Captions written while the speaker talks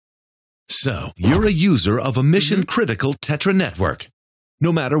So, you're a user of a mission-critical Tetra network.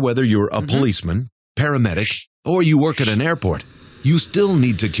 No matter whether you're a policeman, paramedic, or you work at an airport, you still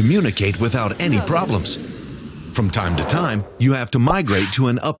need to communicate without any problems. From time to time, you have to migrate to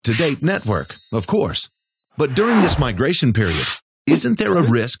an up-to-date network, of course. But during this migration period, isn't there a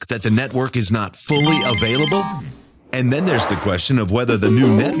risk that the network is not fully available? And then there's the question of whether the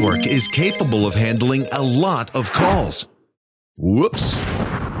new network is capable of handling a lot of calls. Whoops!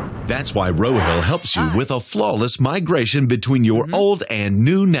 That's why Rohill helps you with a flawless migration between your old and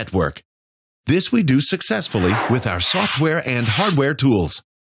new network. This we do successfully with our software and hardware tools.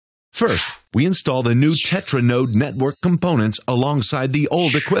 First, we install the new TetraNode network components alongside the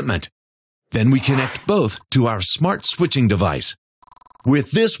old equipment. Then we connect both to our smart switching device.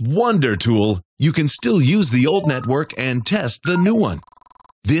 With this wonder tool, you can still use the old network and test the new one.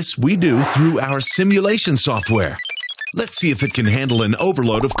 This we do through our simulation software. Let's see if it can handle an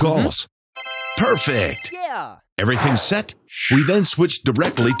overload of calls. Perfect! Yeah! Everything's set. We then switch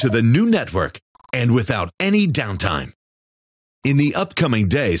directly to the new network, and without any downtime. In the upcoming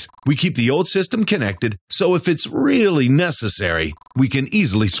days, we keep the old system connected, so if it's really necessary, we can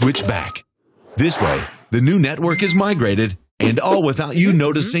easily switch back. This way, the new network is migrated, and all without you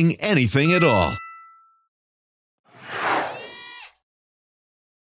noticing anything at all.